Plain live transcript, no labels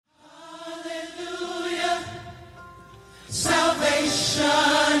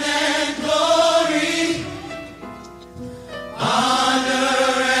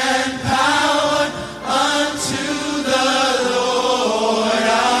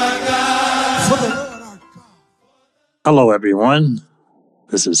Hello, everyone.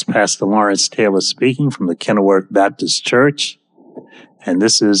 This is Pastor Lawrence Taylor speaking from the Kenilworth Baptist Church, and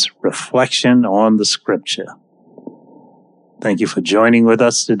this is Reflection on the Scripture. Thank you for joining with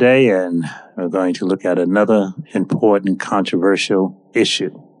us today, and we're going to look at another important controversial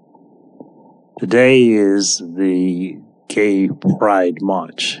issue. Today is the Gay Pride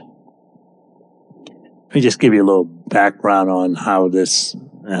March. Let me just give you a little background on how this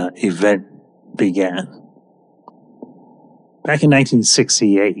event began. Back in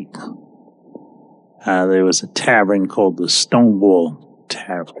 1968, there was a tavern called the Stonewall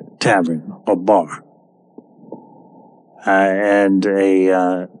Tavern or Bar. And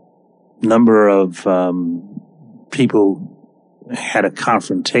a number of people had a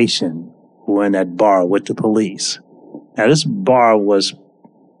confrontation in that bar with the police. Now, this bar was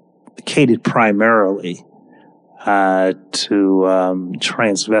catered primarily to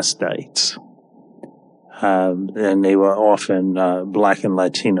transvestites. And they were often Black and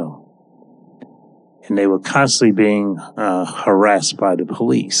Latino. And they were constantly being harassed by the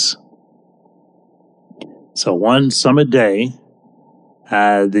police. So one summer day,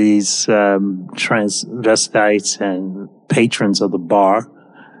 these transvestites and patrons of the bar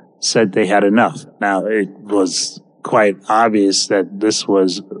said they had enough. Now, it was quite obvious that this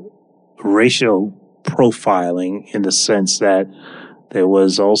was racial profiling in the sense that there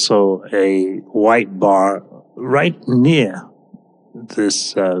was also a white bar right near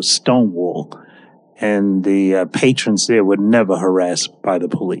this Stonewall, and the patrons there were never harassed by the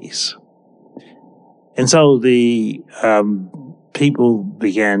police. And so the people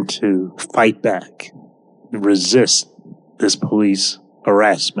began to fight back, resist this police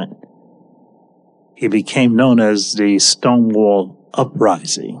harassment. It became known as the Stonewall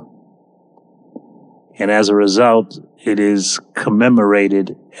Uprising. And as a result, it is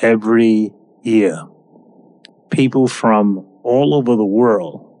commemorated every year. People from all over the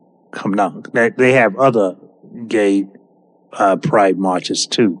world come down. They have other gay pride marches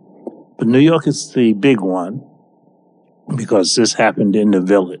too. But New York is the big one because this happened in the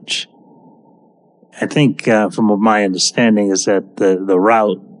Village. I think from my understanding is that the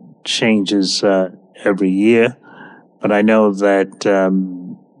route changes every year. But I know that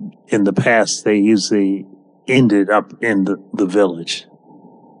in the past, they usually ended up in the Village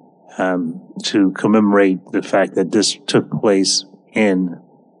to commemorate the fact that this took place in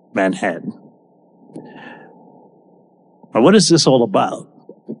Manhattan. Now, what is this all about?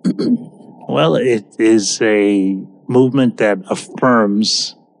 Well, it is a movement that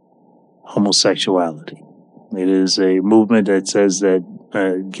affirms homosexuality. It is a movement that says that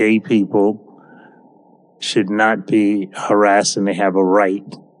gay people should not be harassed and they have a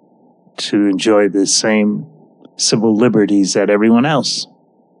right to enjoy the same civil liberties that everyone else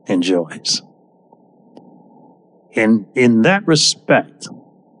enjoys. And in that respect,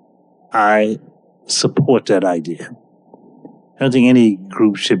 I support that idea. I don't think any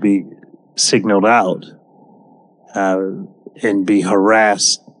group should be signaled out and be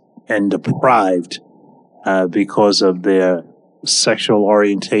harassed and deprived because of their sexual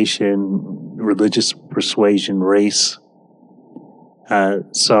orientation, religious persuasion, race.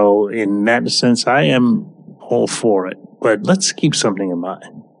 So in that sense, I am all for it. But let's keep something in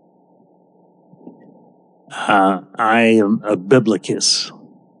mind. I am a biblicist.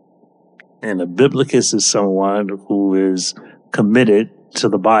 And a biblicist is someone who is committed to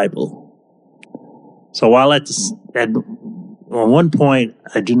the Bible. So while at one point,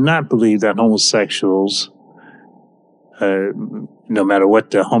 I do not believe that homosexuals, no matter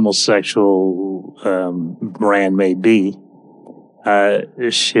what the homosexual brand may be,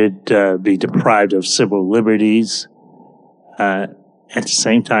 should be deprived of civil liberties. At the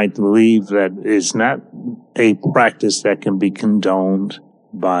same time, I believe that it's not a practice that can be condoned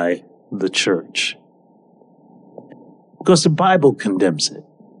by the church. Because the Bible condemns it.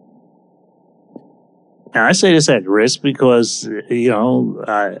 Now, I say this at risk because,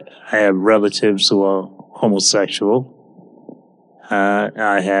 I have relatives who are homosexual.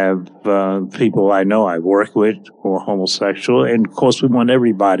 I have people I know I work with who are homosexual. And, of course, we want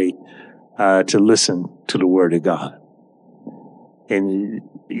everybody to listen to the Word of God. And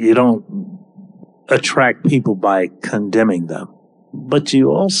you don't attract people by condemning them. But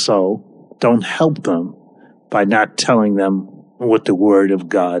you also don't help them by not telling them what the Word of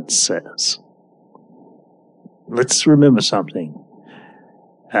God says. Let's remember something.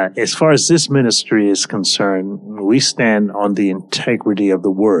 As far as this ministry is concerned, we stand on the integrity of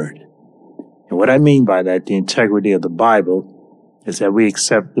the Word. And what I mean by that, the integrity of the Bible, is that we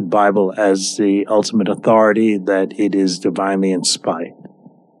accept the Bible as the ultimate authority, that it is divinely inspired.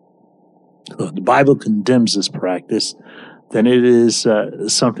 the Bible condemns this practice, then it is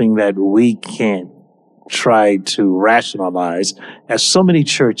something that we can't try to rationalize, as so many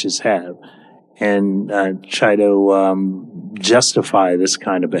churches have, and try to justify this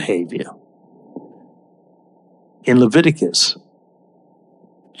kind of behavior. In Leviticus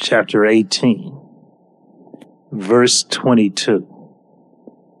chapter 18, verse 22,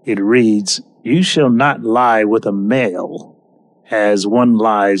 it reads, "You shall not lie with a male as one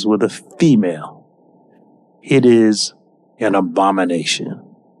lies with a female. It is an abomination."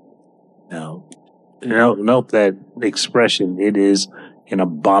 Now, note that expression, it is an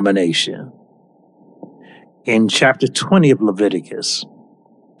abomination. In chapter 20 of Leviticus,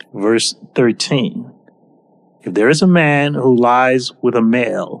 verse 13, "If there is a man who lies with a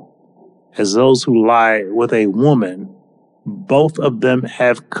male, as those who lie with a woman, both of them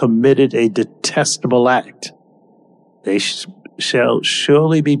have committed a detestable act. They shall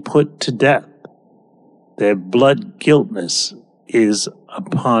surely be put to death. Their blood guiltness is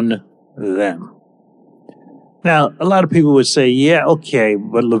upon them." Now, a lot of people would say, yeah, okay,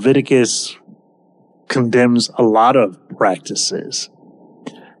 but Leviticus condemns a lot of practices.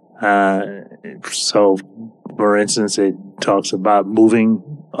 So, for instance, it talks about moving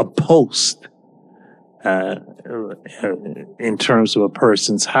a post in terms of a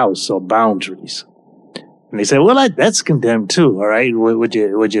person's house or boundaries. And they say, well, that's condemned too, all right? Would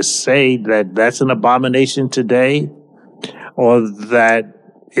you say that that's an abomination today? Or that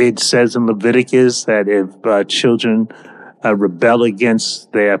it says in Leviticus that if children rebel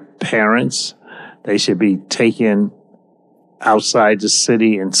against their parents, they should be taken outside the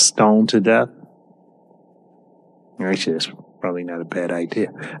city and stoned to death? Actually, that's probably not a bad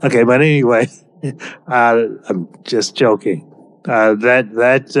idea. Okay, but anyway, I'm just joking. Yes,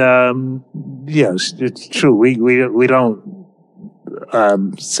 it's true. We don't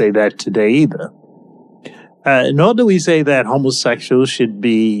say that today either. Nor do we say that homosexuals should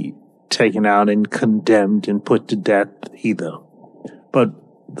be taken out and condemned and put to death either. But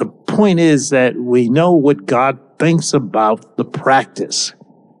the point is that we know what God thinks about the practice.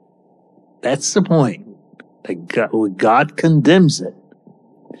 That's the point. That God condemns it.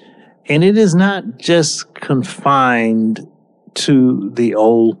 And it is not just confined to the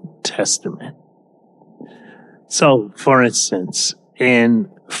Old Testament. So, for instance, in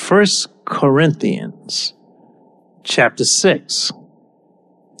 1 Corinthians chapter 6,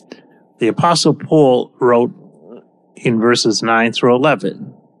 the Apostle Paul wrote in verses 9 through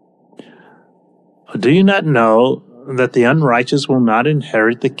 11, "Do you not know that the unrighteous will not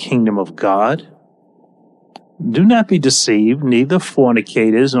inherit the kingdom of God? Do not be deceived, neither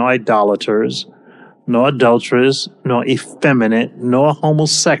fornicators, nor idolaters, nor adulterers, nor effeminate, nor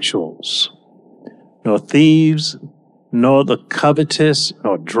homosexuals, nor thieves, nor the covetous,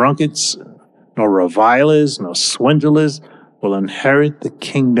 nor drunkards, nor revilers, nor swindlers will inherit the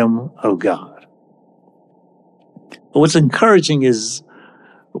kingdom of God." What's encouraging is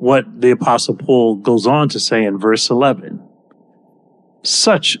what the Apostle Paul goes on to say in verse 11.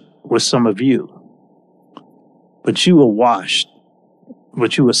 "Such were some of you, but you were washed,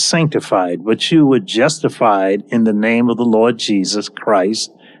 but you were sanctified, but you were justified in the name of the Lord Jesus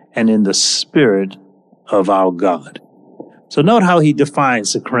Christ and in the Spirit of our God." So note how he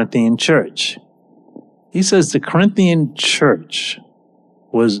defines the Corinthian church. He says the Corinthian church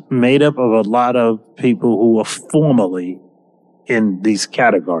was made up of a lot of people who were formerly in these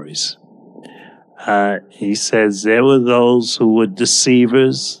categories. He says there were those who were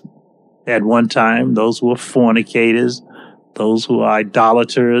deceivers at one time, those who were fornicators, those who were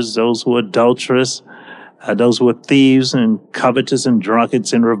idolaters, those who were adulterous, those who were thieves and covetous and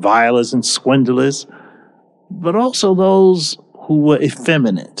drunkards and revilers and swindlers, but also those who were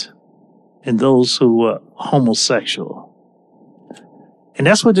effeminate and those who were homosexual. And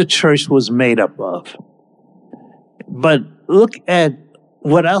that's what the church was made up of. But look at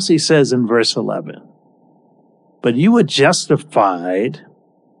what else he says in verse 11. "But you were justified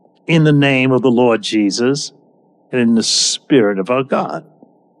in the name of the Lord Jesus and in the Spirit of our God."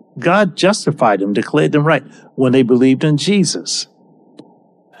 God justified them, declared them right when they believed in Jesus.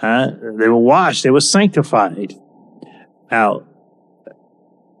 They were washed, they were sanctified. Now,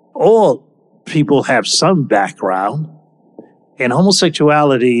 all people have some background, and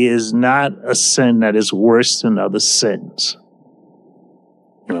homosexuality is not a sin that is worse than other sins.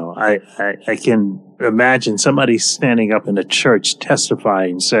 You know, I can imagine somebody standing up in a church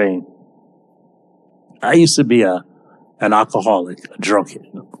testifying, saying, "I used to be an alcoholic, a drunkard,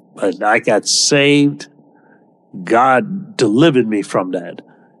 but I got saved. God delivered me from that."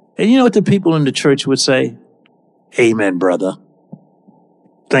 And you know what the people in the church would say? "Amen, brother."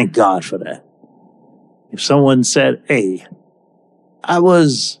 Thank God for that. If someone said, hey, I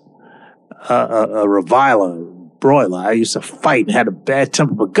was a reviler, broiler, I used to fight and had a bad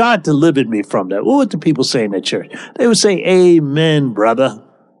temper, but God delivered me from that. What would the people say in the church? They would say, amen, brother.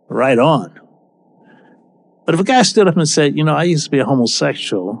 Right on. But if a guy stood up and said, I used to be a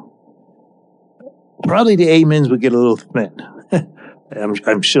homosexual, probably the amens would get a little thin.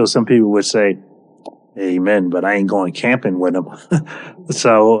 I'm sure some people would say, amen, but I ain't going camping with him.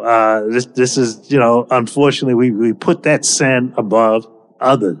 So this is, unfortunately, we put that sin above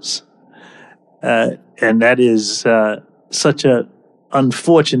others. And that is such a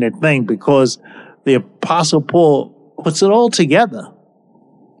unfortunate thing, because the Apostle Paul puts it all together.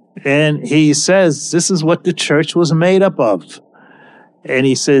 And he says, this is what the church was made up of. And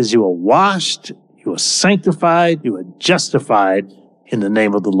he says, you are washed, you are sanctified, you are justified in the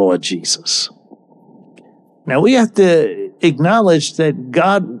name of the Lord Jesus. Now, we have to acknowledge that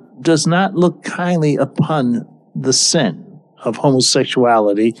God does not look kindly upon the sin of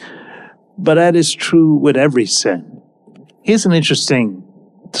homosexuality, but that is true with every sin. Here's an interesting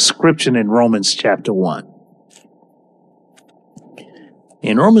description in Romans chapter 1.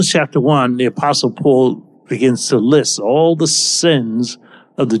 In Romans chapter 1, the Apostle Paul begins to list all the sins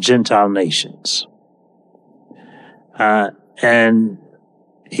of the Gentile nations. And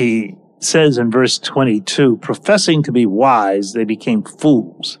he says in verse 22, professing to be wise, they became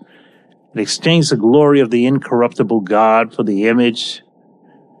fools and exchanged the glory of the incorruptible God for the image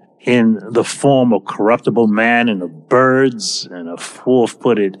in the form of corruptible man and of birds and of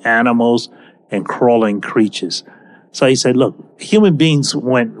four-footed animals and crawling creatures. So he said, look, human beings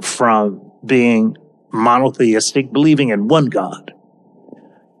went from being monotheistic, believing in one God,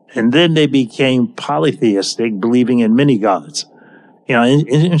 and then they became polytheistic, believing in many gods.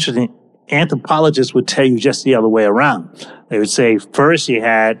 Interesting. Anthropologists would tell you just the other way around. They would say first you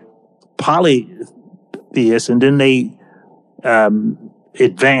had polytheists, and then they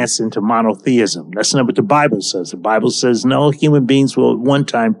advanced into monotheism. That's not what the Bible says. The Bible says, no, human beings were at one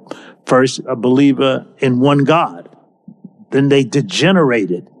time first a believer in one God. Then they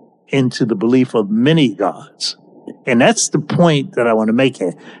degenerated into the belief of many gods. And that's the point that I want to make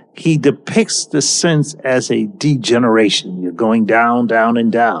here. He depicts the sins as a degeneration. You're going down, down,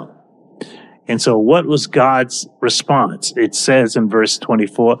 and down. And so what was God's response? It says in verse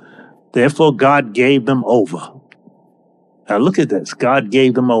 24, therefore God gave them over. Now look at this. God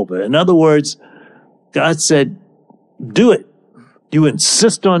gave them over. In other words, God said, do it. You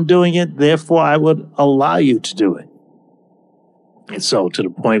insist on doing it, therefore I would allow you to do it. And so to the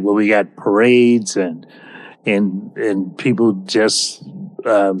point where we got parades and people just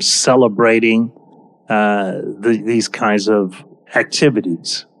celebrating these kinds of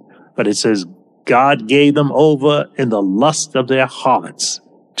activities. But it says, God gave them over in the lust of their hearts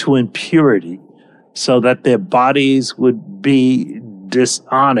to impurity, so that their bodies would be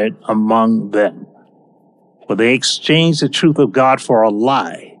dishonored among them. For they exchanged the truth of God for a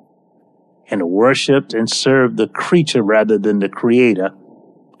lie, and worshipped and served the creature rather than the Creator,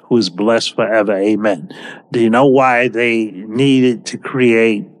 who is blessed forever. Amen. Do you know why they needed to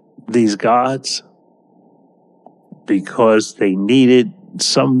create these gods? Because they needed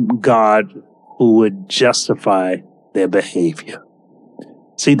some God who would justify their behavior.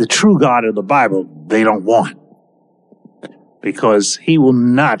 See, the true God of the Bible, they don't want, because he will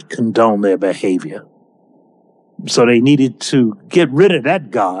not condone their behavior. So they needed to get rid of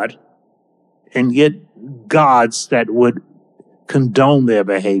that God and get gods that would condone their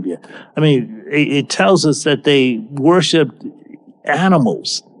behavior. I mean, it tells us that they worshiped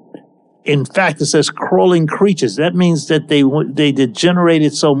animals. In fact, it says crawling creatures. That means that they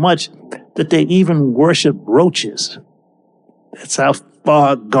degenerated so much that they even worship roaches. That's how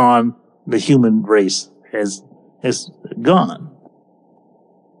far gone the human race has gone.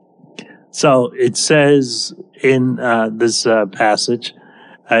 So it says in this passage,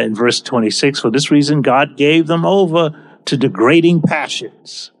 in verse 26, for this reason God gave them over to degrading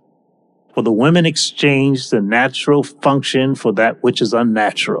passions. For the women exchanged the natural function for that which is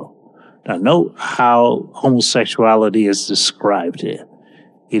unnatural. Now note how homosexuality is described here.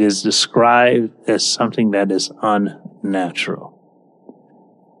 It is described as something that is unnatural.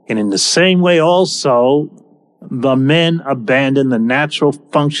 And in the same way also, the men abandoned the natural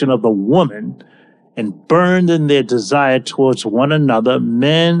function of the woman and burned in their desire towards one another,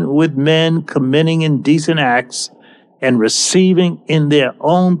 men with men committing indecent acts and receiving in their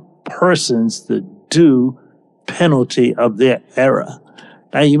own persons the due penalty of their error.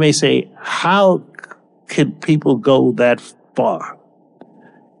 Now you may say, how could people go that far?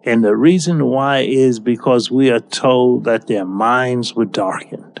 And the reason why is because we are told that their minds were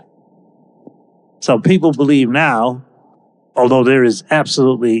darkened. So people believe now, although there is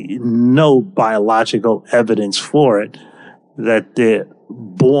absolutely no biological evidence for it, that they're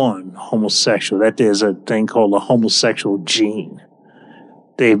born homosexual, that there's a thing called a homosexual gene.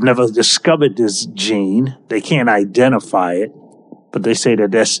 They've never discovered this gene. They can't identify it, but they say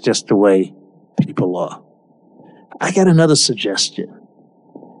that that's just the way people are. I got another suggestion.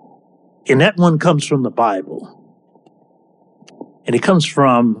 And that one comes from the Bible. And it comes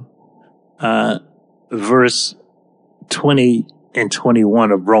from verse 20 and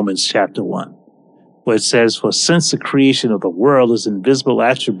 21 of Romans chapter 1, where it says, "For since the creation of the world, his invisible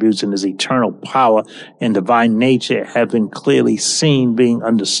attributes and his eternal power and divine nature have been clearly seen, being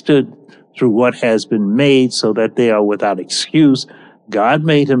understood through what has been made, so that they are without excuse. God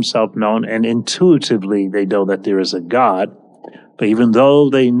made himself known, and intuitively they know that there is a God. But even though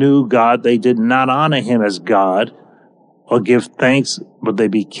they knew God, they did not honor him as God or give thanks, but they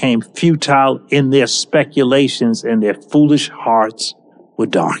became futile in their speculations, and their foolish hearts were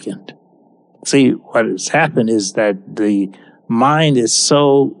darkened." See, what has happened is that the mind is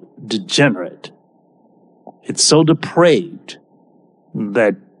so degenerate, it's so depraved,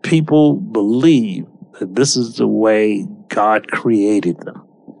 that people believe that this is the way God created them.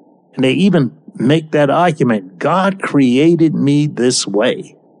 And they even make that argument, God created me this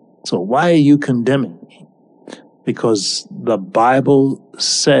way, so why are you condemning me? Because the Bible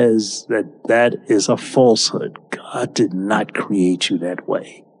says that that is a falsehood. God did not create you that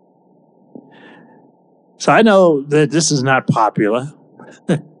way. So I know that this is not popular,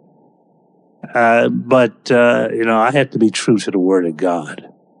 but I have to be true to the Word of God.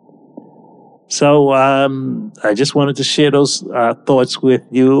 So I just wanted to share those thoughts with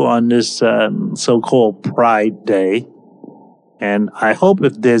you on this so-called Pride Day. And I hope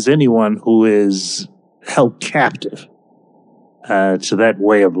if there's anyone who is held captive to that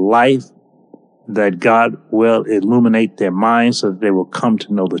way of life, that God will illuminate their minds so that they will come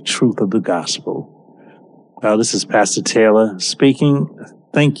to know the truth of the gospel. Well, this is Pastor Taylor speaking.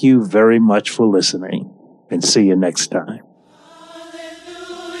 Thank you very much for listening, and see you next time.